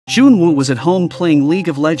Junwoo was at home playing League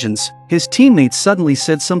of Legends. His teammates suddenly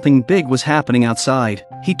said something big was happening outside.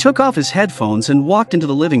 He took off his headphones and walked into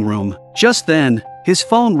the living room. Just then, his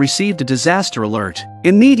phone received a disaster alert.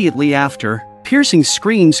 Immediately after, piercing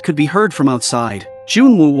screams could be heard from outside.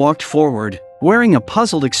 Junwoo walked forward. Wearing a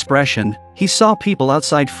puzzled expression, he saw people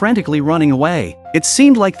outside frantically running away. It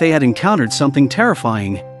seemed like they had encountered something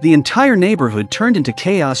terrifying. The entire neighborhood turned into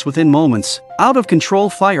chaos within moments.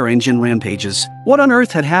 Out-of-control fire engine rampages. What on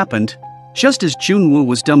earth had happened? Just as Junwoo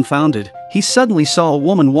was dumbfounded, he suddenly saw a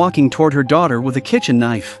woman walking toward her daughter with a kitchen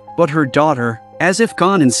knife. But her daughter, as if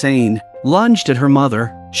gone insane, lunged at her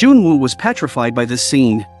mother. Junwoo was petrified by this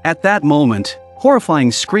scene. At that moment,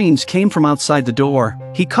 horrifying screams came from outside the door.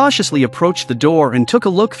 He cautiously approached the door and took a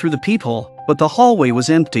look through the peephole, but the hallway was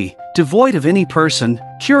empty. Devoid of any person,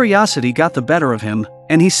 curiosity got the better of him,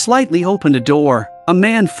 and he slightly opened a door. A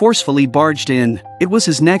man forcefully barged in. It was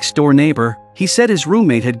his next-door neighbor. He said his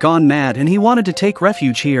roommate had gone mad and he wanted to take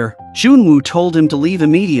refuge here. Junwoo told him to leave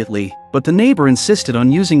immediately, but the neighbor insisted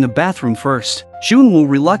on using the bathroom first. Junwoo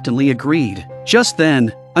reluctantly agreed. Just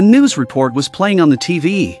then, a news report was playing on the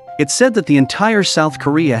TV. It said that the entire South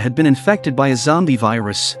Korea had been infected by a zombie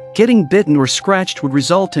virus. Getting bitten or scratched would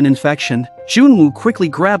result in infection. Junwoo quickly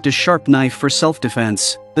grabbed a sharp knife for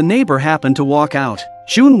self-defense. The neighbor happened to walk out.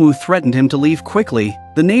 Junwoo threatened him to leave quickly.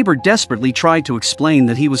 The neighbor desperately tried to explain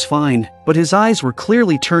that he was fine, but his eyes were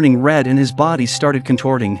clearly turning red and his body started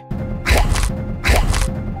contorting.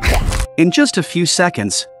 In just a few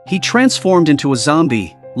seconds, he transformed into a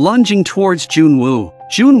zombie, lunging towards Junwoo.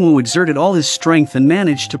 Junwoo exerted all his strength and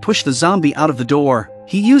managed to push the zombie out of the door.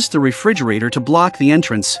 He used the refrigerator to block the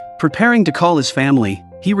entrance, preparing to call his family.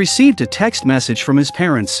 He received a text message from his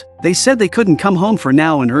parents. They said they couldn't come home for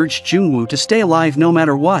now and urged Junwoo to stay alive no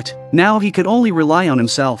matter what. Now he could only rely on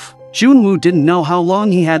himself. Junwoo didn't know how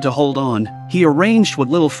long he had to hold on. He arranged what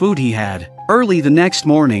little food he had. Early the next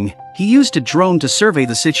morning, he used a drone to survey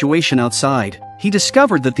the situation outside. He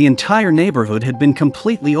discovered that the entire neighborhood had been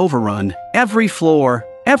completely overrun. Every floor,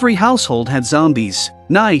 every household had zombies.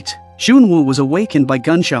 Night. Junwoo was awakened by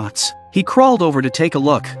gunshots. He crawled over to take a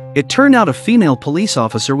look. It turned out a female police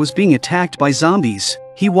officer was being attacked by zombies.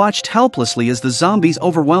 He watched helplessly as the zombies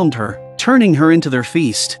overwhelmed her, turning her into their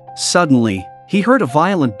feast. Suddenly, he heard a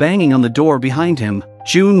violent banging on the door behind him.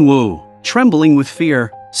 Junwoo, trembling with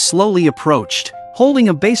fear, slowly approached. Holding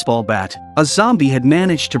a baseball bat, a zombie had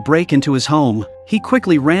managed to break into his home. He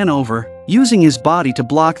quickly ran over, using his body to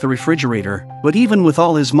block the refrigerator, but even with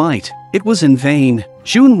all his might, it was in vain.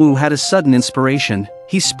 Junwoo had a sudden inspiration.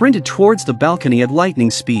 He sprinted towards the balcony at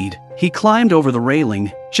lightning speed. He climbed over the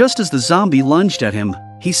railing. Just as the zombie lunged at him,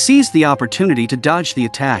 he seized the opportunity to dodge the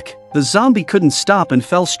attack. The zombie couldn't stop and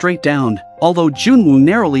fell straight down. Although Junwoo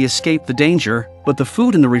narrowly escaped the danger, but the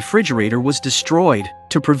food in the refrigerator was destroyed.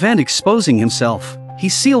 To prevent exposing himself, he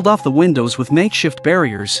sealed off the windows with makeshift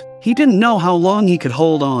barriers. He didn't know how long he could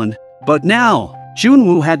hold on. But now,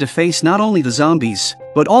 Junwoo had to face not only the zombies,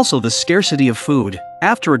 but also the scarcity of food.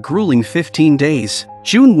 After a grueling 15 days,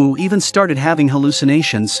 Junwoo even started having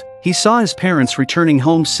hallucinations. He saw his parents returning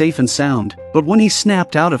home safe and sound, but when he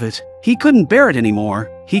snapped out of it, he couldn't bear it anymore.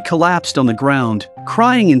 He collapsed on the ground,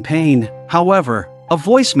 crying in pain. However, a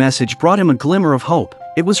voice message brought him a glimmer of hope.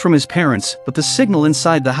 It was from his parents, but the signal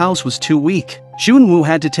inside the house was too weak. Junwoo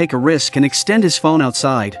had to take a risk and extend his phone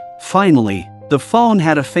outside. Finally, the phone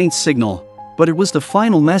had a faint signal, but it was the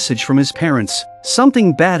final message from his parents.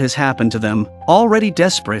 Something bad has happened to them. Already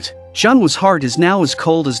desperate, Junwoo's heart is now as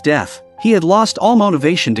cold as death. He had lost all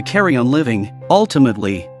motivation to carry on living.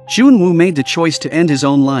 Ultimately, Junwoo made the choice to end his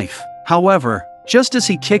own life. However, just as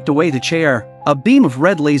he kicked away the chair, a beam of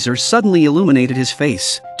red laser suddenly illuminated his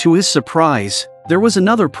face. To his surprise, there was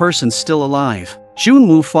another person still alive.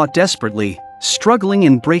 Junwoo fought desperately, struggling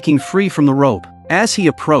and breaking free from the rope. As he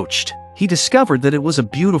approached, he discovered that it was a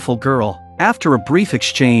beautiful girl. After a brief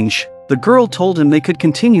exchange, the girl told him they could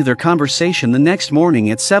continue their conversation the next morning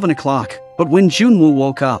at 7 o'clock. But when Junwoo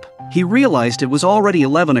woke up, he realized it was already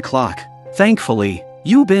 11 o'clock. Thankfully,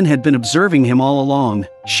 Yubin had been observing him all along.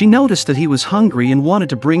 She noticed that he was hungry and wanted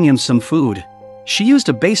to bring him some food. She used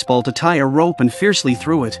a baseball to tie a rope and fiercely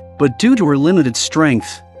threw it, but due to her limited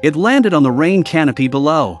strength, it landed on the rain canopy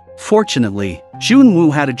below. Fortunately,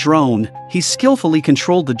 Junwoo had a drone. He skillfully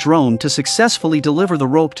controlled the drone to successfully deliver the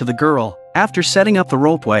rope to the girl. After setting up the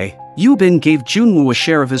ropeway, Yubin gave Junwoo a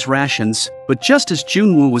share of his rations, but just as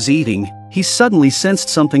Junwoo was eating, he suddenly sensed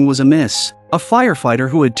something was amiss. A firefighter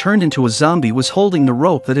who had turned into a zombie was holding the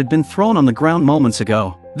rope that had been thrown on the ground moments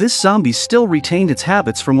ago. This zombie still retained its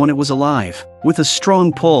habits from when it was alive. With a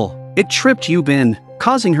strong pull, it tripped Yubin,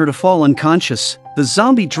 causing her to fall unconscious. The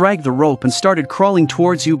zombie dragged the rope and started crawling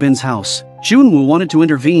towards Yubin's house. Junwoo wanted to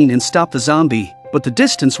intervene and stop the zombie, but the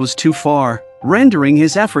distance was too far, rendering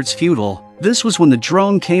his efforts futile. This was when the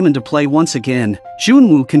drone came into play once again.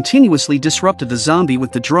 Junwoo continuously disrupted the zombie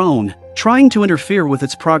with the drone, trying to interfere with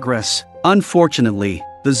its progress. Unfortunately,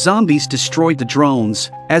 the zombies destroyed the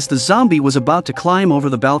drones, as the zombie was about to climb over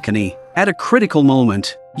the balcony. At a critical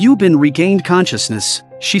moment, Yubin regained consciousness.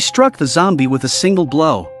 She struck the zombie with a single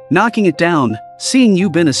blow, knocking it down. Seeing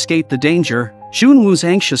Yubin escape the danger, Junwoo's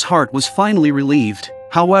anxious heart was finally relieved.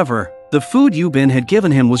 However, the food Yubin had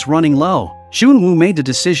given him was running low. Junwoo made the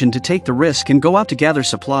decision to take the risk and go out to gather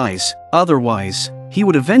supplies. Otherwise, he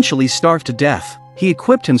would eventually starve to death. He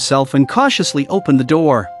equipped himself and cautiously opened the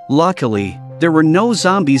door. Luckily, there were no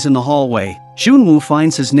zombies in the hallway. Junwoo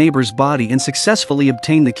finds his neighbor's body and successfully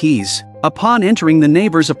obtained the keys. Upon entering the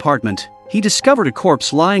neighbor's apartment, he discovered a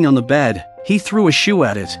corpse lying on the bed. He threw a shoe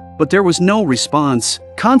at it, but there was no response.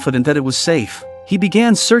 Confident that it was safe, he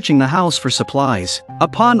began searching the house for supplies.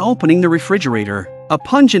 Upon opening the refrigerator, a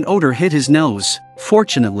pungent odor hit his nose.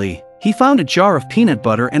 Fortunately, he found a jar of peanut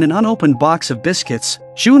butter and an unopened box of biscuits.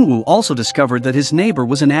 Junwoo also discovered that his neighbor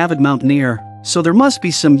was an avid mountaineer, so there must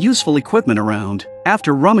be some useful equipment around.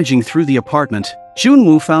 After rummaging through the apartment,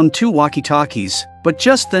 Junwoo found 2 walkie-talkies, but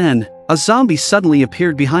just then, a zombie suddenly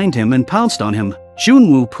appeared behind him and pounced on him.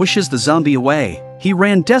 Junwoo pushes the zombie away. He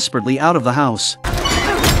ran desperately out of the house.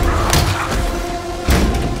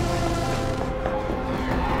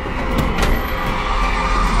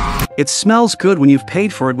 It smells good when you've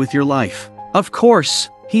paid for it with your life. Of course,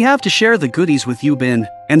 he have to share the goodies with Yubin,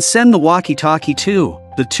 and send the walkie-talkie too.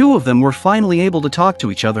 The two of them were finally able to talk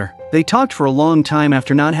to each other. They talked for a long time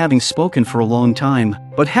after not having spoken for a long time,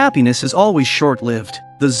 but happiness is always short-lived.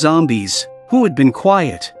 The zombies, who had been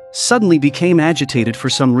quiet, suddenly became agitated for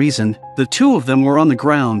some reason. The two of them were on the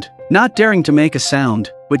ground, not daring to make a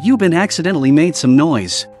sound, but Yubin accidentally made some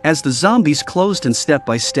noise. As the zombies closed in step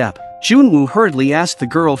by step, Junwoo hurriedly asked the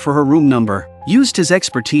girl for her room number, used his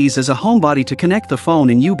expertise as a homebody to connect the phone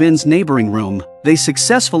in Yubin's neighboring room. They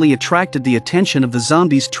successfully attracted the attention of the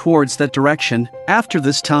zombies towards that direction. After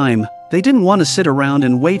this time, they didn't want to sit around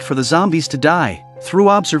and wait for the zombies to die. Through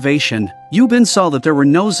observation, Yubin saw that there were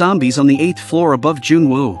no zombies on the 8th floor above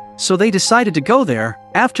Junwoo, so they decided to go there.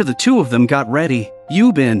 After the two of them got ready,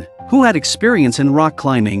 Yubin, who had experience in rock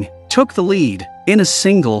climbing, took the lead. In a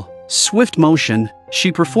single, swift motion,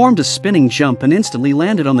 she performed a spinning jump and instantly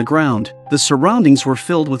landed on the ground. The surroundings were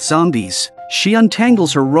filled with zombies. She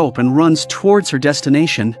untangles her rope and runs towards her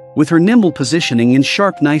destination. With her nimble positioning and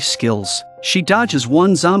sharp knife skills, she dodges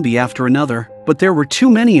one zombie after another, but there were too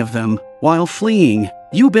many of them. While fleeing,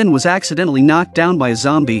 Yubin was accidentally knocked down by a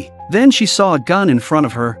zombie. Then she saw a gun in front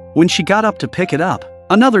of her. When she got up to pick it up,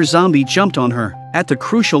 another zombie jumped on her. At the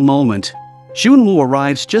crucial moment, Junwoo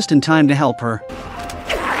arrives just in time to help her.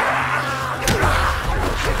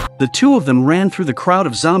 The two of them ran through the crowd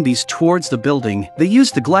of zombies towards the building. They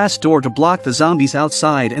used the glass door to block the zombies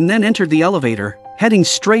outside and then entered the elevator, heading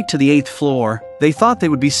straight to the 8th floor. They thought they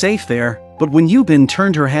would be safe there, but when Yubin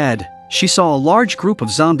turned her head, she saw a large group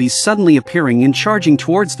of zombies suddenly appearing and charging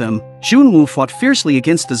towards them. Junwoo fought fiercely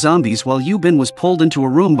against the zombies while Yubin was pulled into a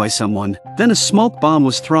room by someone. Then a smoke bomb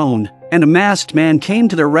was thrown, and a masked man came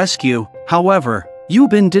to their rescue. However,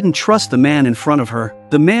 Yubin didn't trust the man in front of her.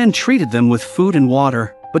 The man treated them with food and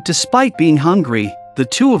water, but despite being hungry, the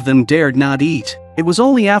two of them dared not eat. It was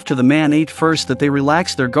only after the man ate first that they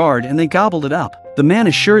relaxed their guard and they gobbled it up. The man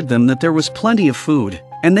assured them that there was plenty of food,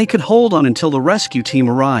 and they could hold on until the rescue team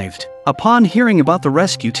arrived. Upon hearing about the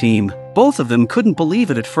rescue team, both of them couldn't believe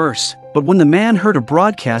it at first, but when the man heard a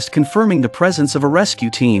broadcast confirming the presence of a rescue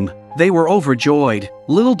team, they were overjoyed.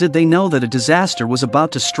 Little did they know that a disaster was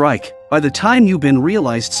about to strike. By the time Yubin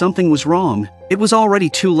realized something was wrong, it was already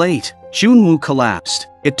too late. Junwoo collapsed.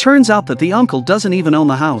 It turns out that the uncle doesn't even own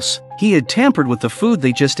the house. He had tampered with the food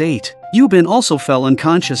they just ate. Yubin also fell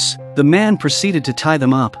unconscious. The man proceeded to tie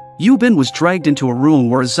them up. Yubin was dragged into a room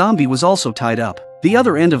where a zombie was also tied up. The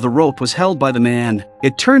other end of the rope was held by the man.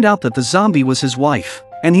 It turned out that the zombie was his wife,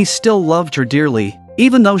 and he still loved her dearly.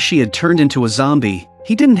 Even though she had turned into a zombie,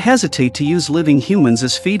 he didn't hesitate to use living humans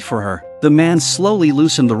as feed for her. The man slowly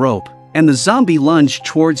loosened the rope, and the zombie lunged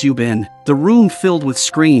towards Yubin. The room filled with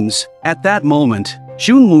screams. At that moment,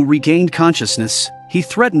 Junwoo regained consciousness. He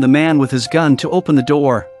threatened the man with his gun to open the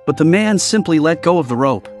door, but the man simply let go of the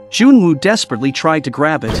rope. Junwoo desperately tried to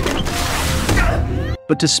grab it,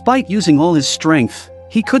 but despite using all his strength,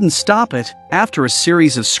 he couldn't stop it. After a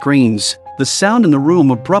series of screams, the sound in the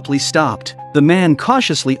room abruptly stopped. The man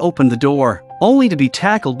cautiously opened the door, only to be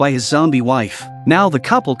tackled by his zombie wife. Now the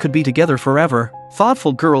couple could be together forever.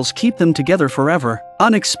 Thoughtful girls keep them together forever.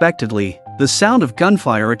 Unexpectedly, the sound of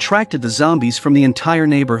gunfire attracted the zombies from the entire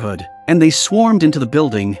neighborhood, and they swarmed into the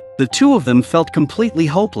building. The two of them felt completely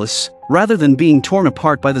hopeless. Rather than being torn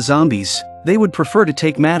apart by the zombies, they would prefer to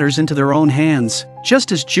take matters into their own hands.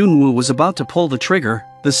 Just as Junwoo was about to pull the trigger,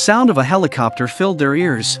 the sound of a helicopter filled their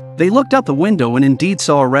ears. They looked out the window and indeed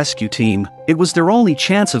saw a rescue team. It was their only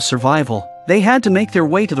chance of survival. They had to make their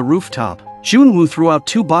way to the rooftop. Junwoo threw out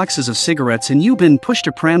 2 boxes of cigarettes and Yubin pushed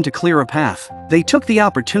a pram to clear a path. They took the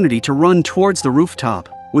opportunity to run towards the rooftop.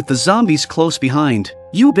 With the zombies close behind,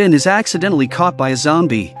 Yubin is accidentally caught by a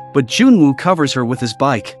zombie, but Junwoo covers her with his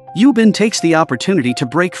bike. Yubin takes the opportunity to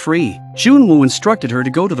break free. Junwoo instructed her to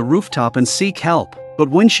go to the rooftop and seek help, but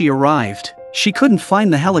when she arrived, she couldn't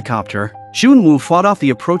find the helicopter. Junwoo fought off the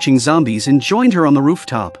approaching zombies and joined her on the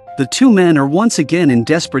rooftop. The two men are once again in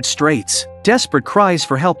desperate straits. Desperate cries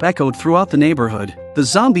for help echoed throughout the neighborhood. The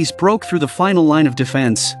zombies broke through the final line of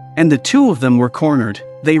defense, and the two of them were cornered.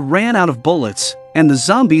 They ran out of bullets, and the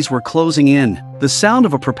zombies were closing in. The sound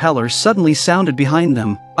of a propeller suddenly sounded behind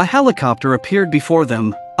them. A helicopter appeared before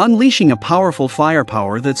them, unleashing a powerful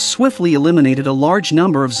firepower that swiftly eliminated a large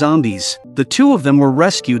number of zombies. The two of them were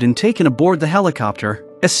rescued and taken aboard the helicopter,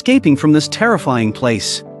 escaping from this terrifying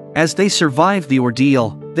place. As they survived the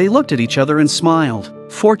ordeal, they looked at each other and smiled.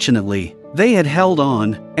 Fortunately, they had held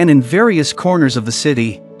on, and in various corners of the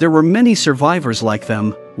city, there were many survivors like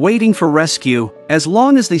them, waiting for rescue. As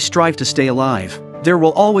long as they strive to stay alive, there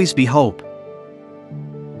will always be hope.